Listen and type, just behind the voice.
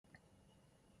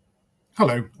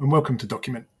Hello and welcome to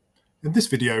Documint. In this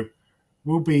video,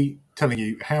 we'll be telling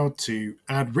you how to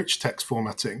add rich text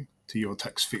formatting to your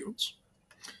text fields.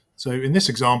 So in this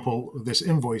example of this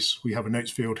invoice, we have a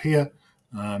notes field here.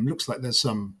 Looks like there's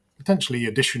some potentially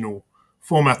additional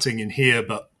formatting in here,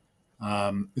 but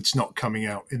it's not coming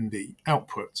out in the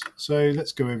output. So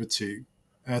let's go over to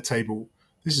Airtable.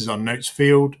 This is our notes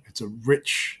field. It's a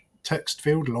rich text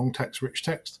field, long text, rich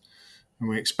text. And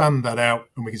we expand that out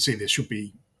and we can see there should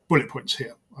be bullet points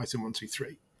here, item 1, 2,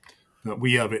 3. But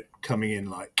we have it coming in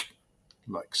like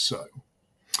so.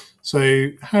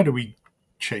 So how do we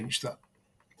change that?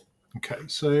 Okay,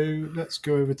 so let's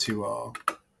go over to our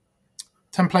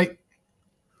template.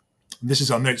 This is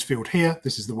our notes field here.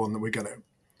 This is the one that we're going to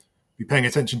be paying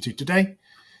attention to today.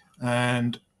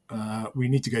 And we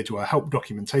need to go to our help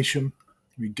documentation.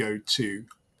 We go to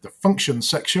the functions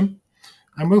section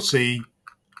and we'll see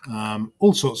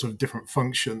all sorts of different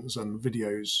functions and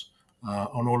videos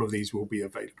on all of these will be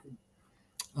available.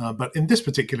 But in this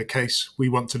particular case, we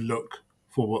want to look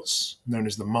for what's known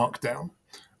as the Markdown.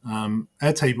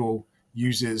 Airtable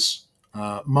uses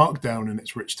Markdown in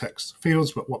its rich text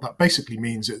fields, but what that basically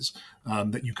means is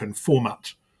that you can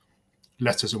format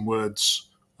letters and words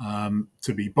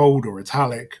to be bold or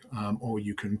italic, or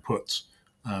you can put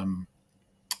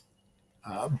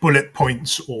bullet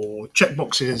points or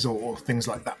checkboxes or things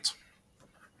like that.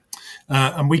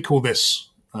 And we call this,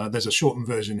 there's a shortened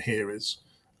version here, is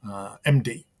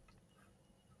MD.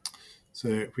 So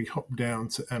if we hop down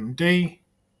to MD,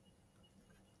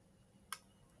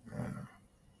 where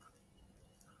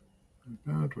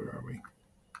are we?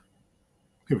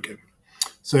 Here we go.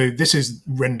 So this is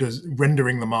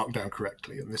rendering the Markdown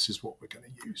correctly, and this is what we're going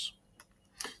to use.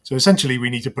 So essentially,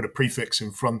 we need to put a prefix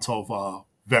in front of our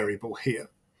variable here,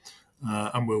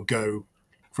 and we'll go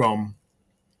from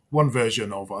one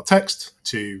version of our text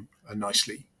to a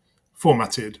nicely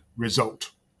formatted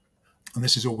result. And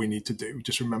this is all we need to do.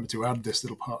 Just remember to add this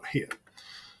little part here.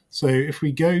 So if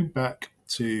we go back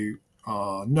to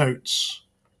our notes,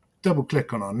 double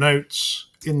click on our notes,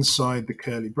 inside the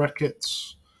curly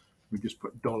brackets, we just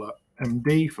put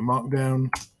 $MD for Markdown,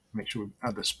 make sure we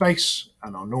add the space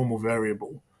and our normal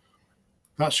variable.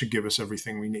 That should give us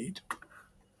everything we need.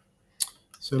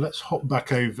 So let's hop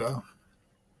back over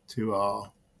to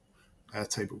our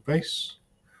Airtable base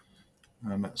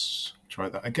and let's try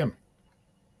that again.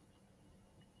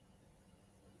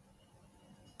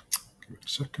 Give it a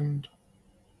second.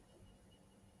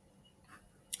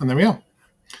 And there we are.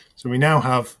 So we now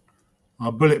have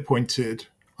our bullet pointed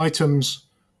items.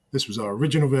 This was our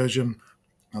original version,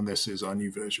 and this is our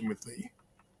new version with the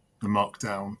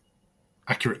Markdown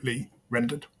accurately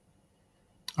rendered.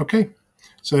 Okay,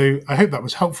 so I hope that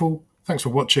was helpful. Thanks for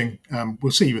watching.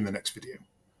 We'll see you in the next video.